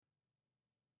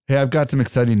Hey, I've got some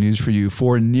exciting news for you.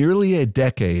 For nearly a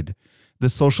decade, the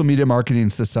Social Media Marketing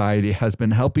Society has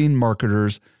been helping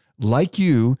marketers like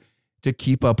you to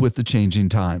keep up with the changing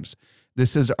times.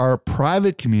 This is our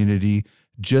private community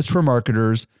just for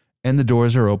marketers, and the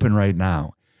doors are open right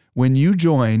now. When you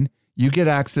join, you get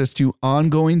access to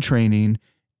ongoing training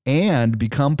and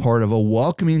become part of a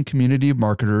welcoming community of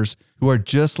marketers who are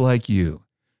just like you.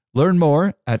 Learn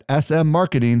more at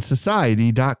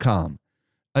smmarketingsociety.com.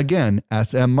 Again,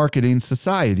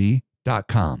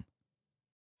 smmarketingsociety.com.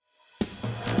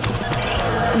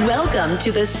 Welcome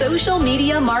to the Social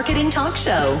Media Marketing Talk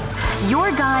Show, your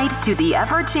guide to the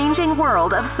ever-changing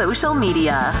world of social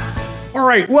media. All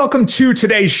right, welcome to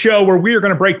today's show where we are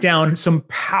going to break down some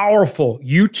powerful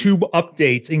YouTube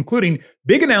updates, including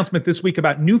big announcement this week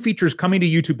about new features coming to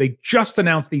YouTube. They just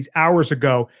announced these hours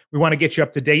ago. We want to get you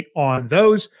up to date on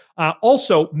those.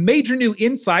 Also, major new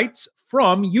insights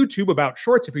from YouTube about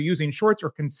Shorts. If you're using Shorts or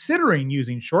considering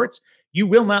using Shorts, you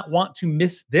will not want to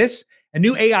miss this. A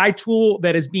new AI tool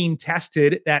that is being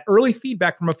tested, that early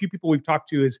feedback from a few people we've talked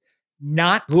to is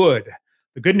not good.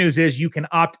 The good news is you can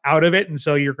opt out of it, and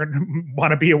so you're going to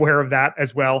want to be aware of that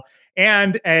as well.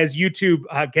 And as YouTube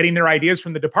getting their ideas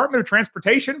from the Department of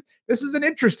Transportation, this is an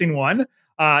interesting one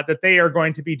that they are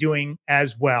going to be doing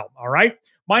as well. All right.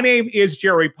 My name is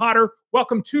Jerry Potter.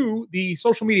 Welcome to the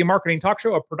Social Media Marketing Talk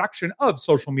Show, a production of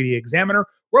Social Media Examiner,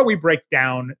 where we break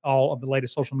down all of the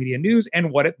latest social media news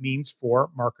and what it means for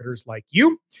marketers like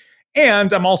you.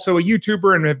 And I'm also a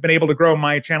YouTuber and have been able to grow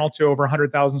my channel to over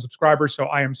 100,000 subscribers. So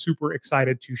I am super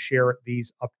excited to share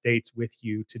these updates with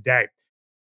you today.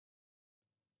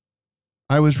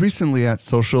 I was recently at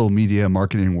Social Media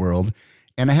Marketing World,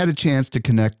 and I had a chance to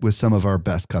connect with some of our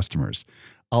best customers.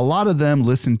 A lot of them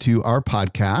listen to our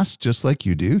podcast, just like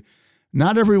you do.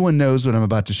 Not everyone knows what I'm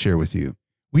about to share with you.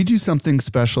 We do something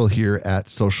special here at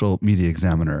Social Media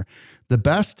Examiner. The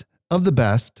best of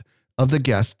the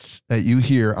guests that you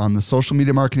hear on the Social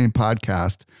Media Marketing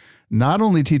Podcast not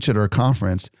only teach at our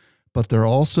conference, but they're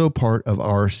also part of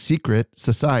our secret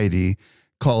society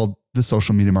called the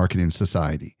Social Media Marketing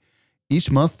Society. Each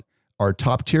month, our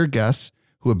top tier guests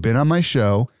who have been on my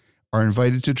show are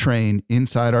invited to train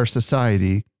inside our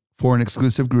society for an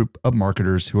exclusive group of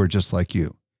marketers who are just like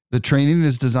you. The training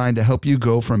is designed to help you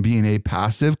go from being a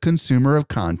passive consumer of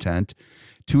content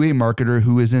to a marketer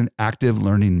who is in active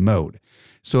learning mode.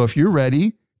 So if you're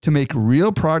ready to make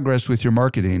real progress with your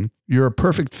marketing, you're a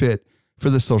perfect fit for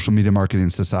the Social Media Marketing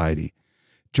Society.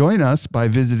 Join us by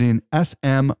visiting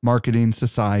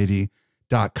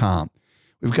smmarketingsociety.com.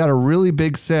 We've got a really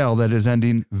big sale that is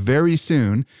ending very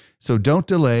soon, so don't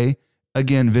delay.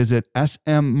 Again, visit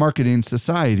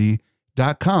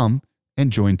smmarketingsociety.com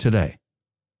and join today.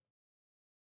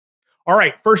 All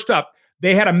right, first up,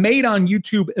 they had a Made on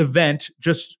YouTube event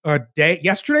just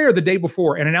yesterday or the day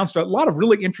before and announced a lot of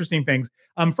really interesting things.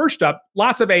 First up,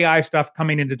 lots of AI stuff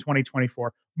coming into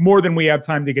 2024, more than we have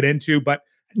time to get into, but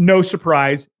no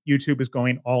surprise, YouTube is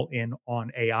going all in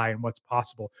on AI and what's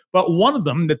possible. But one of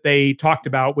them that they talked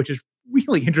about, which is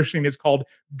really interesting, is called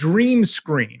Dream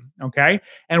Screen, okay?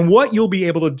 And what you'll be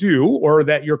able to do, or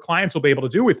that your clients will be able to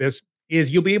do with this,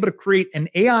 is you'll be able to create an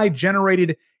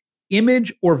AI-generated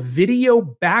image or video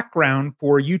background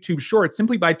for YouTube Shorts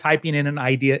simply by typing in an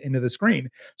idea into the screen.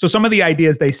 So some of the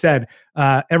ideas they said,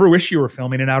 ever wish you were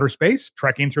filming in outer space,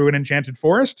 trekking through an enchanted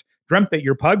forest, dreamt that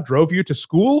your pug drove you to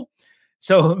school?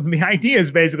 So the idea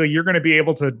is basically you're going to be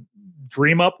able to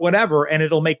dream up whatever, and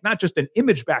it'll make not just an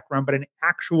image background, but an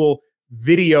actual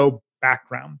video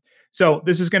background. So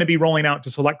this is going to be rolling out to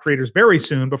select creators very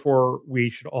soon before we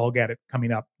should all get it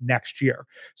coming up next year.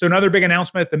 So another big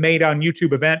announcement at the Made on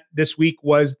YouTube event this week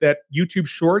was that YouTube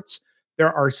Shorts,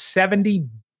 there are 70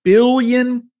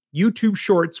 billion YouTube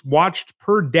Shorts watched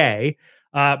per day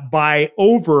by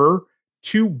over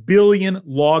 2 billion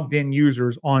logged in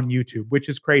users on YouTube, which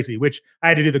is crazy, which I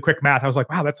had to do the quick math. I was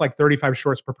like, wow, that's like 35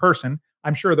 shorts per person.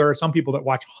 I'm sure there are some people that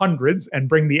watch hundreds and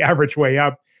bring the average way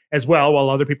up as well, while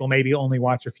other people maybe only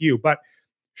watch a few. But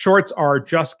shorts are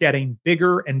just getting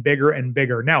bigger and bigger and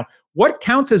bigger. Now, what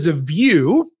counts as a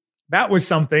view? That was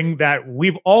something that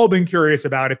we've all been curious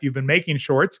about if you've been making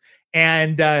shorts.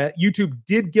 And YouTube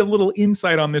did give a little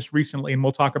insight on this recently, and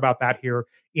we'll talk about that here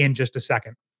in just a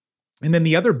second. And then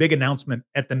the other big announcement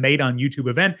at the Made on YouTube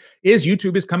event is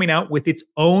YouTube is coming out with its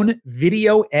own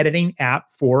video editing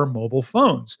app for mobile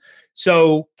phones.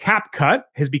 So CapCut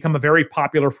has become a very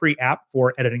popular free app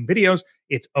for editing videos.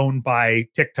 It's owned by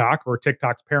TikTok, or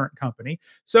TikTok's parent company.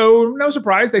 So no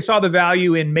surprise, they saw the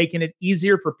value in making it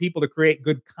easier for people to create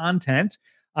good content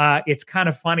It's kind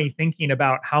of funny thinking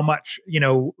about how much,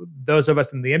 those of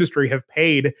us in the industry have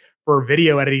paid for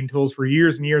video editing tools for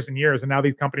years and years and years. And now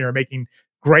these companies are making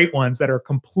great ones that are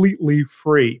completely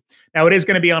free. Now, it is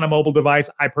going to be on a mobile device.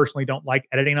 I personally don't like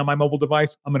editing on my mobile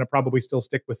device. I'm going to probably still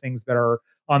stick with things that are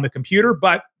on the computer,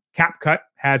 but CapCut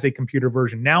has a computer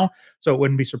version now, so it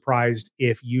wouldn't be surprised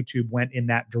if YouTube went in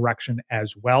that direction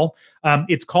as well.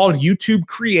 It's called YouTube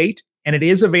Create, and it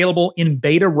is available in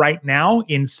beta right now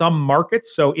in some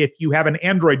markets. So if you have an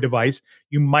Android device,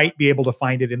 you might be able to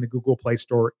find it in the Google Play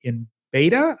Store in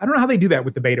beta. I don't know how they do that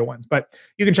with the beta ones, but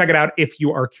you can check it out if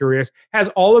you are curious. Has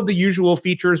all of the usual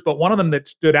features, but one of them that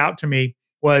stood out to me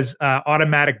was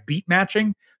automatic beat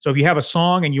matching. So if you have a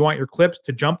song and you want your clips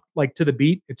to jump like to the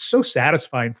beat, it's so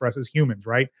satisfying for us as humans,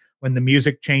 right? When the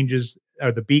music changes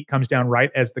or the beat comes down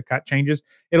right as the cut changes,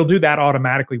 it'll do that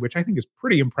automatically, which I think is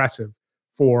pretty impressive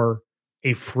for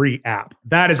a free app.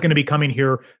 That is going to be coming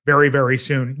here very, very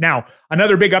soon. Now,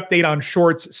 another big update on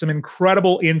Shorts, some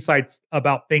incredible insights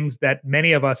about things that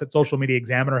many of us at Social Media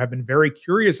Examiner have been very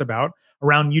curious about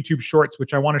around YouTube Shorts,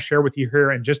 which I want to share with you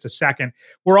here in just a second.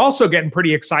 We're also getting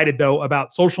pretty excited, though,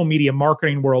 about social media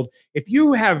marketing world. If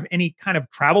you have any kind of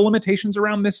travel limitations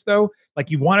around this, though,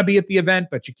 like you want to be at the event,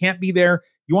 but you can't be there,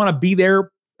 you want to be there,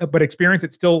 but experience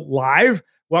it still live,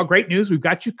 well, great news. We've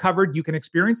got you covered. You can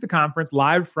experience the conference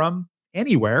live from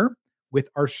anywhere with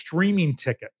our streaming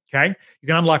ticket. Okay. You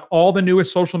can unlock all the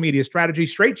newest social media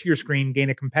strategies straight to your screen, gain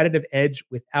a competitive edge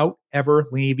without ever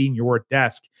leaving your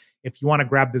desk. If you want to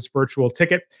grab this virtual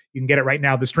ticket, you can get it right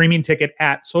now. The streaming ticket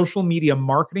at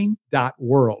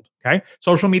socialmediamarketing.world. Okay.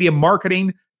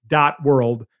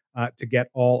 Socialmediamarketing.world to get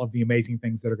all of the amazing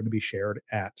things that are going to be shared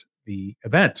at the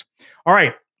event. All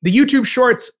right. The YouTube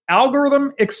Shorts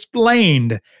algorithm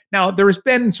explained. Now, there's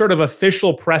been sort of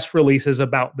official press releases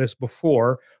about this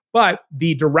before, but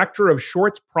the director of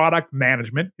Shorts product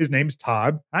management, his name's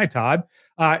Todd. Hi, Todd.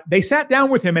 They sat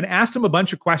down with him and asked him a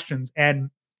bunch of questions.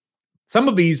 And some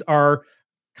of these are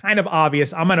kind of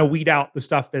obvious. I'm going to weed out the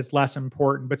stuff that's less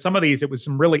important, but some of these, it was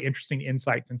some really interesting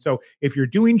insights. And so if you're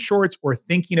doing Shorts or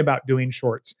thinking about doing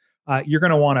Shorts, you're going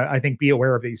to want to, I think, be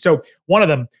aware of these. So one of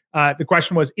them, the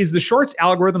question was, is the Shorts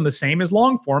algorithm the same as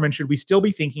long form? And should we still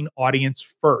be thinking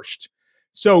audience first?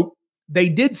 So they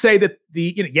did say that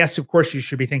yes, of course, you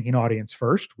should be thinking audience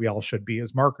first. We all should be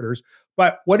as marketers.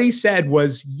 But what he said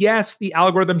was, yes, the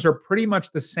algorithms are pretty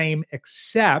much the same,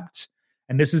 except,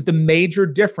 and this is the major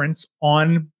difference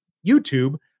on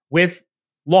YouTube with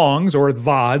longs, or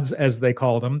VODs as they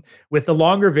call them, with the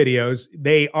longer videos,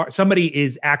 somebody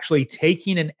is actually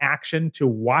taking an action to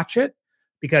watch it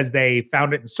because they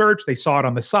found it in search, they saw it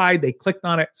on the side, they clicked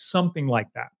on it, something like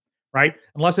that, right?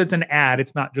 Unless it's an ad,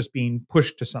 it's not just being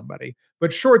pushed to somebody.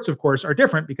 But Shorts, of course, are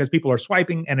different because people are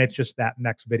swiping and it's just that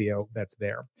next video that's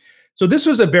there. So this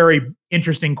was a very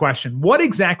interesting question. What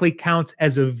exactly counts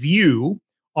as a view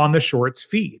on the Shorts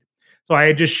feed? So I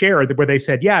had just shared where they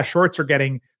said, yeah, Shorts are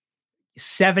getting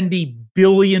 70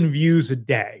 billion views a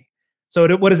day.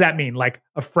 So what does that mean? Like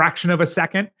a fraction of a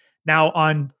second? Now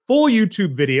on full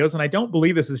YouTube videos, and I don't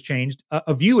believe this has changed,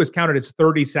 a view is counted as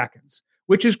 30 seconds,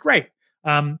 which is great.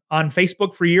 On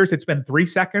Facebook for years, it's been 3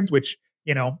 seconds, which,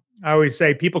 I always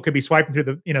say people could be swiping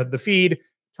through the feed,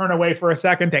 turn away for a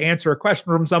second to answer a question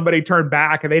from somebody, turn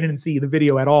back, and they didn't see the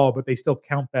video at all, but they still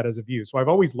count that as a view. So I've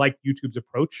always liked YouTube's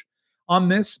approach on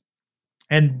this.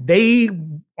 And they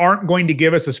aren't going to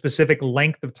give us a specific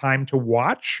length of time to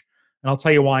watch. And I'll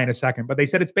tell you why in a second. But they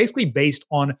said it's basically based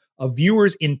on a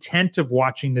viewer's intent of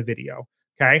watching the video.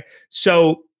 Okay.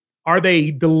 So are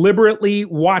they deliberately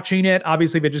watching it?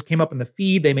 Obviously, if it just came up in the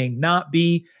feed, they may not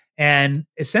be. And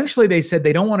essentially, they said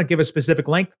they don't want to give a specific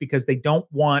length because they don't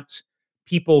want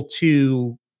people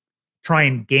to try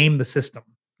and game the system,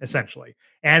 essentially.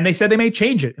 And they said they may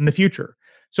change it in the future.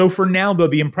 So for now, though,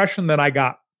 the impression that I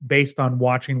got based on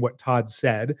watching what Todd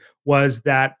said was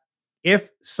that if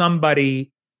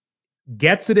somebody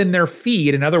gets it in their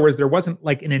feed, in other words, there wasn't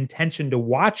like an intention to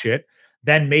watch it,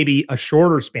 then maybe a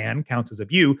shorter span counts as a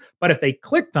view. But if they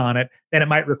clicked on it, then it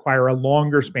might require a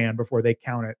longer span before they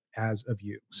count it as a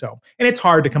view. So, and it's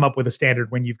hard to come up with a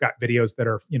standard when you've got videos that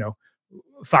are,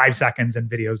 5 seconds and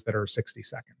videos that are 60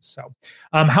 seconds. So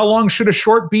how long should a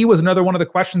short be was another one of the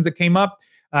questions that came up.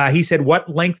 He said, what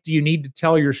length do you need to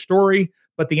tell your story?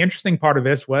 But the interesting part of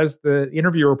this was the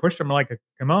interviewer pushed him like,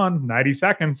 come on, 90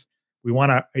 seconds. We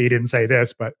want to, he didn't say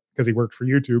this, but because he worked for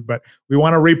YouTube, but we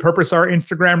want to repurpose our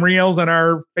Instagram Reels and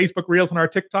our Facebook Reels and our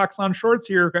TikToks on Shorts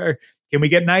here. Can we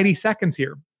get 90 seconds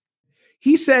here?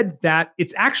 He said that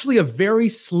it's actually a very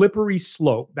slippery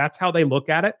slope. That's how they look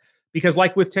at it. Because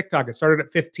like with TikTok, it started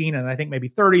at 15 and I think maybe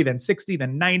 30, then 60,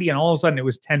 then 90, and all of a sudden it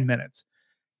was 10 minutes.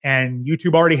 And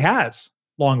YouTube already has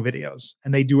long videos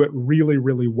and they do it really,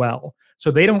 really well. So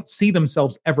they don't see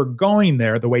themselves ever going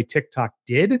there the way TikTok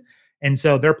did. And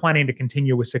so they're planning to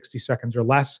continue with 60 seconds or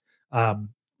less,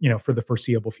 for the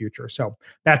foreseeable future. So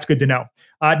that's good to know.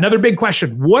 Another big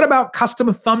question. What about custom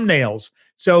thumbnails?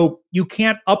 So you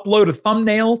can't upload a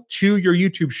thumbnail to your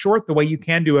YouTube short the way you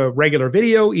can do a regular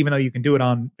video, even though you can do it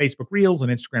on Facebook Reels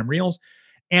and Instagram Reels.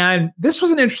 And this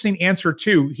was an interesting answer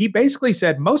too. He basically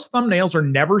said most thumbnails are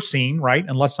never seen, right?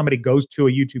 Unless somebody goes to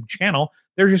a YouTube channel,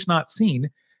 they're just not seen.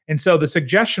 And so the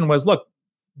suggestion was, look,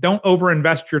 don't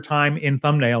overinvest your time in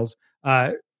thumbnails.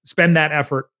 Spend that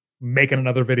effort making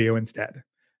another video instead.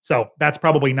 So that's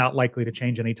probably not likely to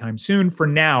change anytime soon. For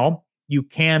now, you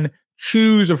can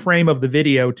choose a frame of the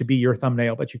video to be your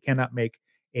thumbnail, but you cannot make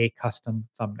a custom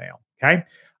thumbnail. Okay.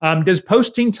 Does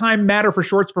posting time matter for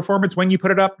Shorts performance when you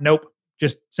put it up? Nope.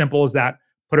 Just simple as that.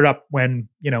 Put it up when,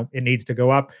 it needs to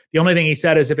go up. The only thing he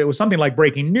said is if it was something like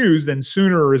breaking news, then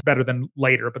sooner is better than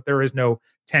later, but there is no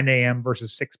 10 a.m.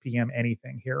 versus 6 p.m.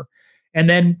 anything here. And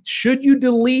then should you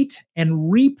delete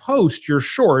and repost your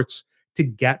shorts to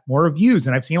get more views?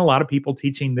 And I've seen a lot of people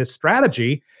teaching this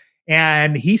strategy.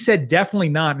 And he said, definitely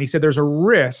not. And he said, there's a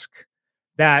risk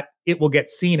that it will get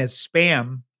seen as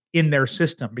spam in their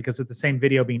system because it's the same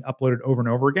video being uploaded over and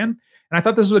over again. And I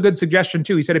thought this was a good suggestion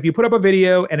too. He said, if you put up a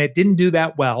video and it didn't do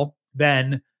that well,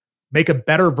 then make a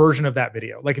better version of that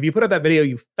video. Like if you put up that video,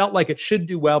 you felt like it should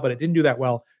do well, but it didn't do that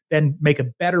well, then make a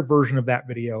better version of that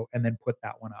video and then put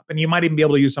that one up. And you might even be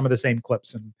able to use some of the same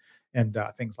clips and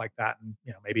things like that, and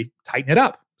maybe tighten it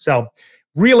up. So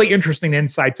really interesting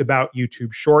insights about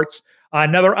YouTube Shorts.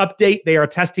 Another update, they are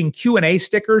testing Q&A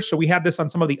stickers. So we have this on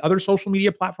some of the other social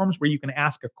media platforms where you can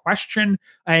ask a question,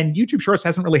 and YouTube Shorts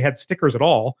hasn't really had stickers at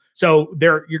all. So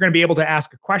you're going to be able to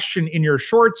ask a question in your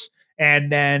shorts,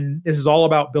 and then this is all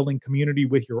about building community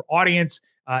with your audience.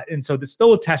 And so there's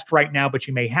still a test right now, but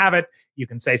you may have it. You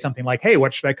can say something like, hey,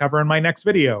 what should I cover in my next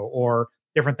video? Or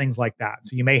different things like that.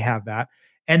 So you may have that.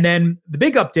 And then the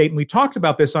big update, and we talked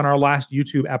about this on our last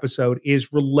YouTube episode,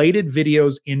 is related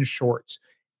videos in shorts.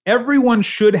 Everyone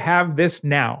should have this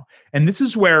now. And this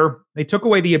is where they took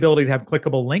away the ability to have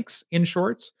clickable links in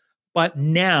shorts. But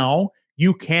now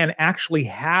you can actually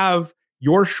have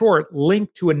your short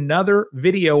linked to another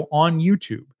video on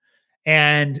YouTube.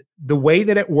 And the way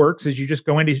that it works is you just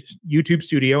go into YouTube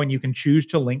Studio and you can choose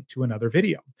to link to another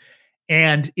video.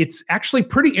 And it's actually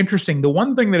pretty interesting. The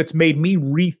one thing that it's made me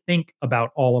rethink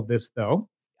about all of this, though,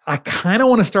 I kind of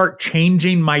want to start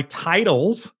changing my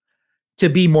titles to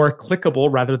be more clickable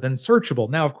rather than searchable.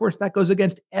 Now, of course, that goes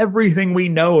against everything we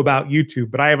know about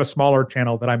YouTube, but I have a smaller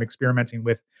channel that I'm experimenting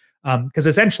with because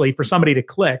essentially for somebody to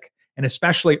click, and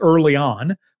especially early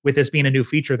on with this being a new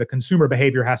feature, the consumer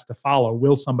behavior has to follow.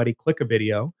 Will somebody click a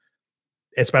video,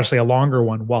 especially a longer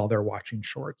one, while they're watching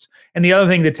shorts? And the other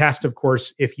thing to test, of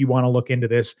course, if you want to look into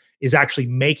this, is actually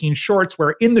making shorts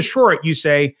where in the short you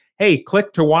say, hey,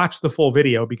 click to watch the full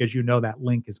video, because you know that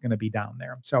link is going to be down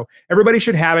there. So everybody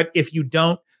should have it. If you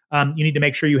don't, you need to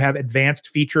make sure you have advanced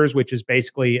features, which is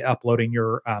basically uploading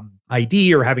your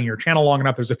ID or having your channel long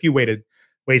enough. There's a few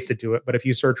ways to do it, but if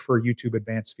you search for YouTube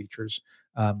advanced features,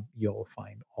 you'll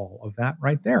find all of that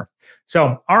right there.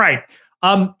 So, all right.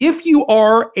 If you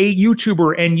are a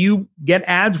YouTuber and you get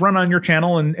ads run on your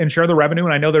channel and share the revenue,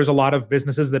 and I know there's a lot of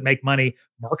businesses that make money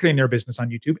marketing their business on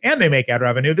YouTube and they make ad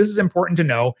revenue, this is important to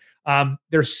know.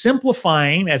 They're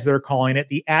simplifying, as they're calling it,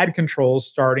 the ad controls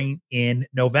starting in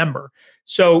November.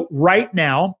 So right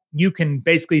now, you can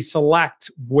basically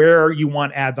select where you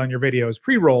want ads on your videos: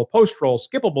 pre-roll, post-roll,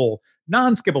 skippable,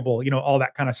 non-skippable, all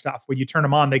that kind of stuff. When you turn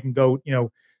them on, they can go,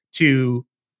 you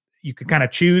can kind of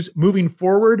choose. Moving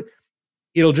forward,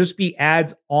 it'll just be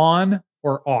ads on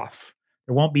or off.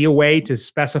 There won't be a way to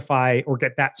specify or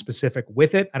get that specific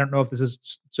with it. I don't know if this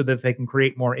is so that they can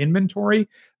create more inventory.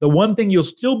 The one thing you'll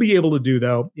still be able to do,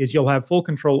 though, is you'll have full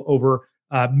control over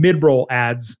mid-roll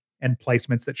ads and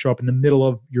placements that show up in the middle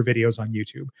of your videos on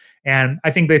YouTube. And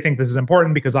I think they think this is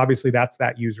important because obviously that's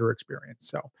that user experience.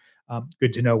 So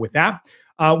good to know with that.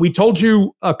 We told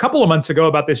you a couple of months ago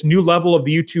about this new level of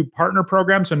the YouTube partner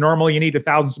program. So normally you need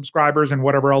 1,000 subscribers and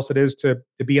whatever else it is to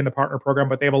be in the partner program,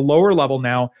 but they have a lower level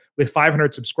now with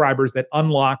 500 subscribers that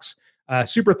unlocks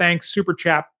super thanks, super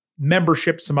chat,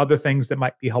 membership, some other things that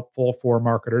might be helpful for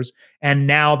marketers. And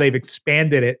now they've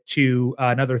expanded it to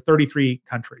another 33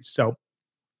 countries. So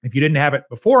if you didn't have it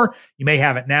before, you may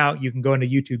have it now. You can go into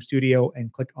YouTube Studio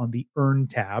and click on the Earn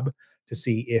tab to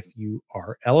see if you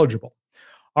are eligible.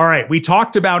 All right. We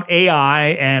talked about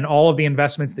AI and all of the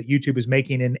investments that YouTube is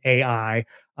making in AI.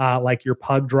 Like your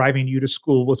pug driving you to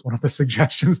school was one of the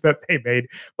suggestions that they made.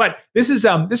 But this is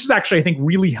actually, I think,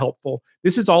 really helpful.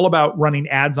 This is all about running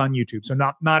ads on YouTube. So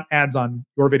not ads on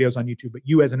your videos on YouTube, but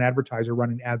you as an advertiser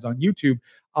running ads on YouTube.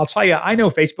 I'll tell you, I know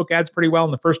Facebook ads pretty well.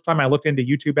 And the first time I looked into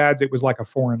YouTube ads, it was like a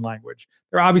foreign language.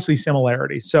 There are obviously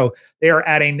similarities. So they are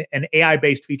adding an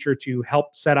AI-based feature to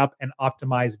help set up and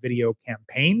optimize video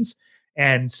campaigns.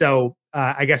 And so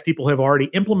I guess people have already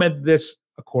implemented this,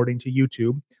 according to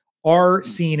YouTube, are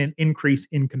seeing an increase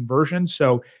in conversion.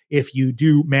 So if you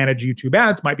do manage YouTube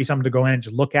ads, might be something to go in and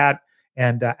just look at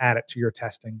and add it to your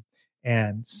testing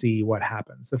and see what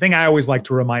happens. The thing I always like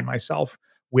to remind myself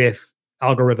with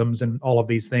algorithms and all of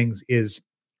these things is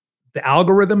the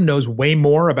algorithm knows way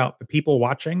more about the people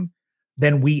watching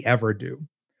than we ever do.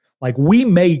 Like we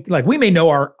may know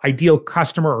our ideal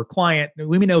customer or client,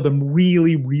 we may know them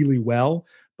really, really well,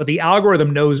 but the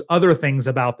algorithm knows other things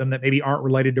about them that maybe aren't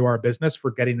related to our business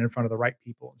for getting in front of the right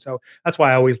people. And so that's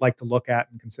why I always like to look at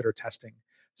and consider testing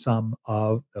some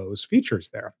of those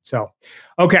features there. So,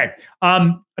 okay.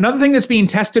 Another thing that's being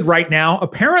tested right now,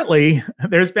 apparently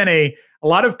there's been a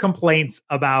lot of complaints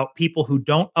about people who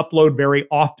don't upload very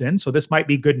often. So this might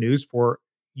be good news for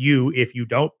you if you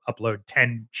don't upload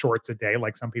 10 shorts a day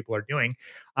like some people are doing,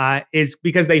 is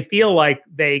because they feel like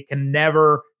they can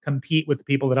never compete with the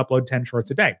people that upload 10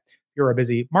 shorts a day. If you're a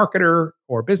busy marketer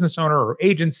or business owner or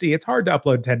agency, it's hard to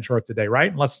upload 10 shorts a day, right?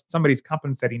 Unless somebody's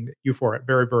compensating you for it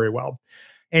very, very well.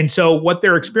 And so what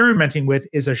they're experimenting with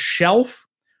is a shelf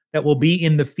that will be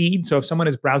in the feed. So if someone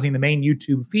is browsing the main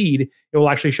YouTube feed, it will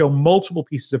actually show multiple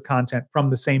pieces of content from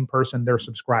the same person they're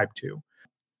subscribed to.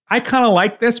 I kind of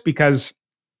like this because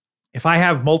if I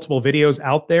have multiple videos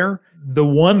out there, the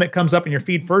one that comes up in your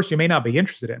feed first, you may not be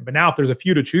interested in. But now if there's a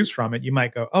few to choose from it, you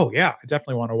might go, oh yeah, I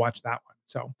definitely want to watch that one.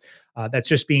 So that's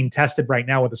just being tested right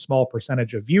now with a small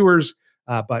percentage of viewers.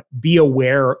 But be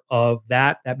aware of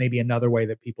that. That may be another way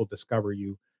that people discover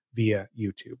you via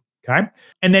YouTube. Okay.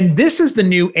 And then this is the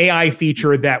new AI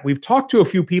feature that we've talked to a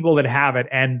few people that have it,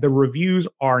 and the reviews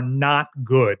are not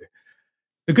good.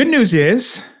 The good news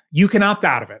is you can opt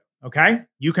out of it. Okay.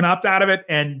 You can opt out of it.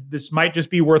 And this might just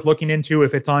be worth looking into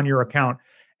if it's on your account.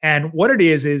 And what it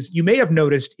is you may have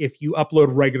noticed if you upload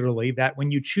regularly that when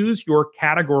you choose your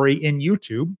category in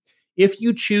YouTube, if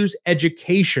you choose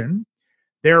education,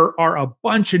 there are a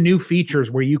bunch of new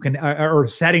features where you can, or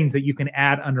settings that you can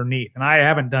add underneath. And I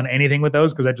haven't done anything with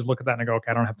those because I just look at that and I go, okay,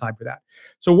 I don't have time for that.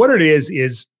 So what it is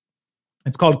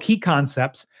it's called Key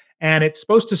Concepts, and it's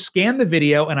supposed to scan the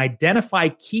video and identify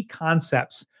key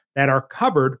concepts that are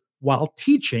covered while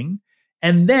teaching,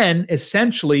 and then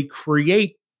essentially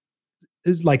create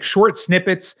like short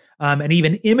snippets and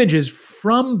even images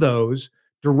from those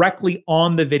directly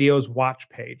on the video's watch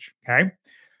page. Okay.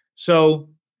 So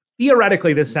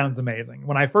theoretically, this sounds amazing.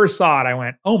 When I first saw it, I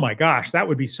went, oh my gosh, that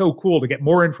would be so cool to get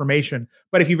more information.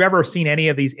 But if you've ever seen any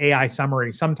of these AI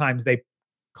summaries, sometimes they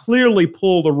clearly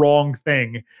pull the wrong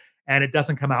thing and it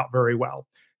doesn't come out very well.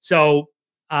 So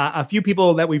a few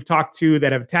people that we've talked to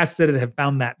that have tested it have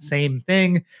found that same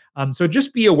thing. So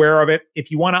just be aware of it. If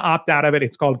you want to opt out of it,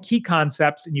 it's called Key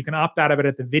Concepts, and you can opt out of it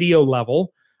at the video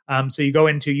level. So you go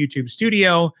into YouTube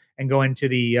Studio and go into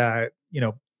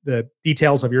the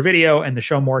details of your video and the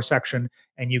show more section,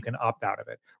 and you can opt out of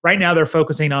it. Right now, they're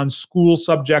focusing on school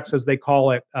subjects, as they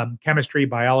call it, chemistry,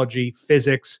 biology,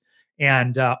 physics,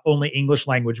 and only English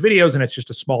language videos. And it's just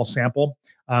a small sample,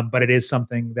 but it is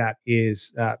something that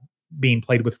is being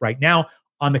played with right now.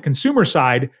 On the consumer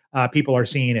side, people are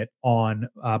seeing it on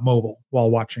mobile while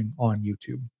watching on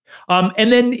YouTube.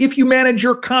 And then if you manage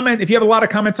your comment, if you have a lot of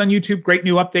comments on YouTube, great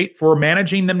new update for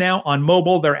managing them now on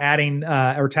mobile. They're adding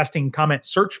or testing comment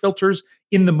search filters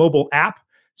in the mobile app.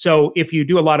 So if you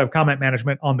do a lot of comment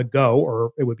management on the go,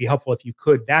 or it would be helpful if you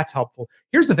could, that's helpful.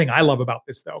 Here's the thing I love about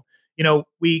this though.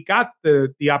 We got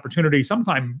the opportunity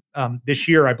sometime this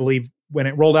year, I believe, when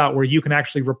it rolled out, where you can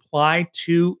actually reply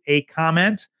to a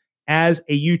comment as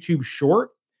a YouTube short.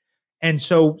 And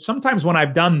so sometimes when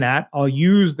I've done that, I'll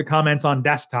use the comments on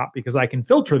desktop because I can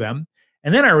filter them.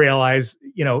 And then I realize,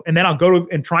 and then I'll go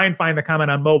and try and find the comment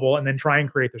on mobile and then try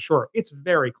and create the short. It's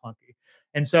very clunky.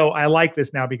 And so I like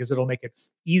this now because it'll make it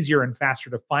easier and faster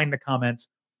to find the comments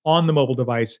on the mobile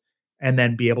device and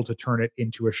then be able to turn it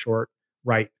into a short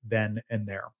right then and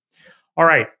there. All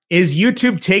right. Is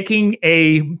YouTube taking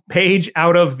a page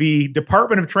out of the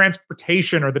Department of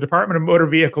Transportation or the Department of Motor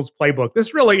Vehicles playbook? This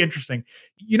is really interesting.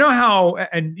 You know how,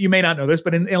 and you may not know this,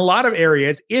 but in a lot of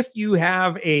areas, if you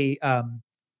have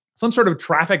some sort of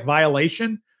traffic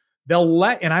violation,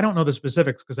 and I don't know the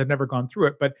specifics because I've never gone through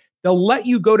it, but they'll let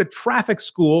you go to traffic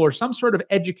school or some sort of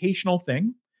educational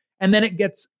thing, and then it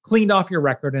gets cleaned off your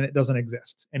record and it doesn't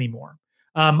exist anymore.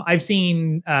 I've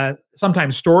seen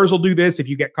sometimes stores will do this. If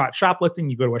you get caught shoplifting,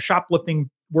 you go to a shoplifting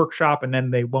workshop and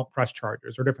then they won't press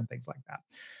charges or different things like that.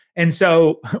 And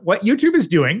so what YouTube is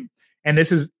doing, and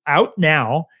this is out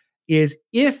now, is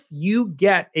if you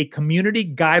get a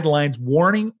community guidelines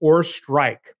warning or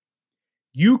strike,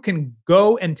 you can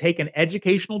go and take an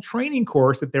educational training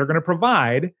course that they're going to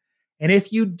provide. And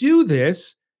if you do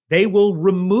this, they will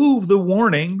remove the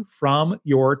warning from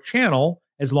your channel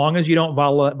as long as you don't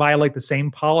violate the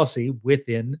same policy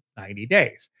within 90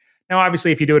 days. Now,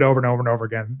 obviously, if you do it over and over and over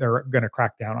again, they're going to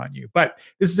crack down on you. But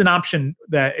this is an option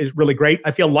that is really great.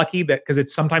 I feel lucky that because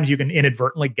it's sometimes you can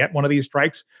inadvertently get one of these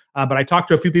strikes. But I talked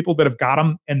to a few people that have got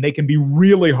them, and they can be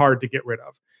really hard to get rid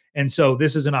of. And so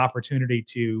this is an opportunity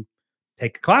to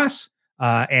take a class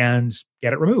and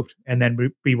get it removed, and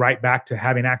then be right back to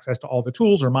having access to all the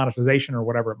tools or monetization or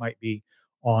whatever it might be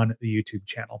on the YouTube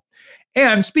channel.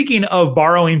 And speaking of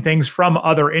borrowing things from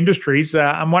other industries,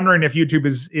 I'm wondering if YouTube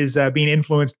is being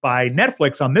influenced by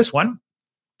Netflix on this one.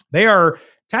 They are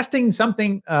testing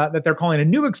something that they're calling a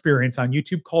new experience on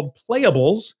YouTube called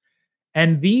Playables.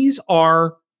 And these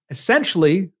are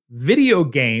essentially video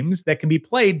games that can be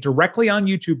played directly on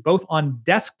YouTube, both on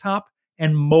desktop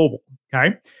and mobile.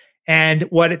 Okay. And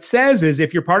what it says is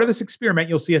if you're part of this experiment,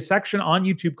 you'll see a section on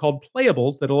YouTube called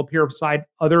Playables that'll appear beside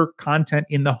other content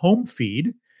in the home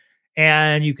feed.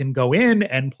 And you can go in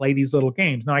and play these little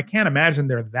games. Now, I can't imagine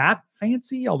they're that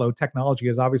fancy, although technology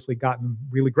has obviously gotten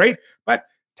really great. But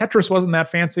Tetris wasn't that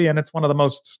fancy, and it's one of the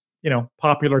most,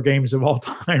 popular games of all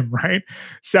time, right?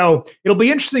 So it'll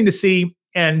be interesting to see.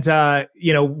 And,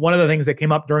 one of the things that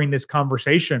came up during this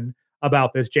conversation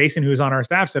about this, Jason, who's on our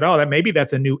staff, said,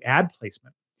 that's a new ad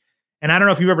placement. And I don't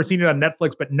know if you've ever seen it on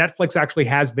Netflix, but Netflix actually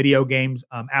has video games.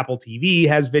 Apple TV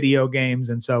has video games.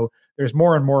 And so there's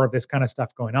more and more of this kind of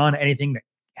stuff going on. Anything that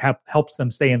helps them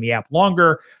stay in the app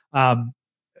longer.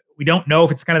 We don't know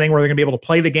if it's the kind of thing where they're going to be able to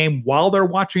play the game while they're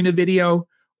watching a video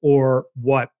or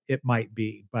what it might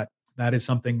be. But that is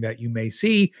something that you may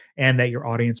see and that your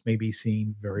audience may be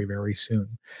seeing very, very soon.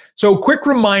 So quick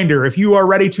reminder, if you are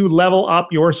ready to level up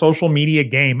your social media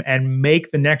game and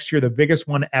make the next year the biggest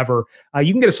one ever,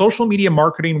 you can get a Social Media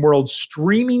Marketing World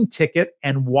streaming ticket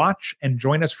and watch and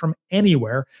join us from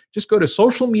anywhere. Just go to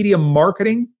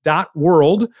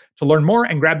socialmediamarketing.world to learn more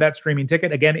and grab that streaming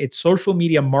ticket. Again, it's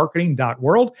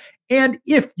socialmediamarketing.world. And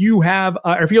if you have,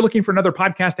 or if you're looking for another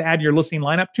podcast to add to your listening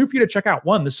lineup, two for you to check out.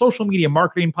 One, the Social Media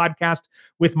Marketing Podcast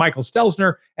with Michael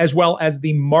Stelzner, as well as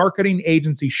the Marketing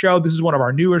Agency Show. This is one of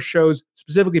our newest shows,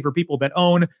 specifically for people that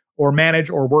own or manage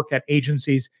or work at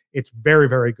agencies. It's very,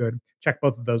 very good. Check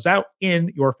both of those out in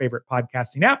your favorite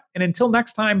podcasting app. And until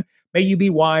next time, may you be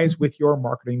wise with your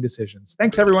marketing decisions.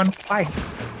 Thanks, everyone. Bye.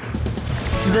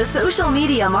 The Social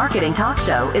Media Marketing Talk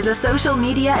Show is a Social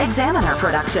Media Examiner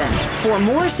production. For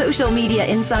more social media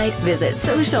insight, visit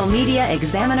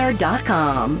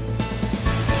socialmediaexaminer.com.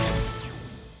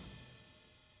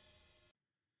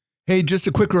 Hey, just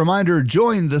a quick reminder,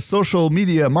 join the Social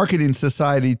Media Marketing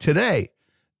Society today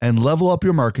and level up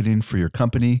your marketing for your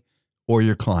company or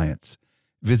your clients.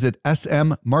 Visit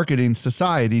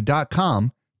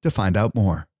smmarketingsociety.com to find out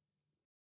more.